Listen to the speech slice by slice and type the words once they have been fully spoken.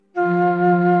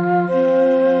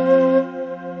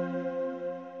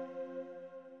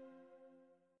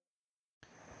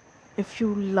If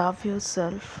you love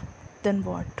yourself, then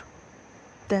what?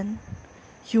 Then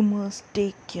you must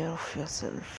take care of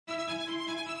yourself.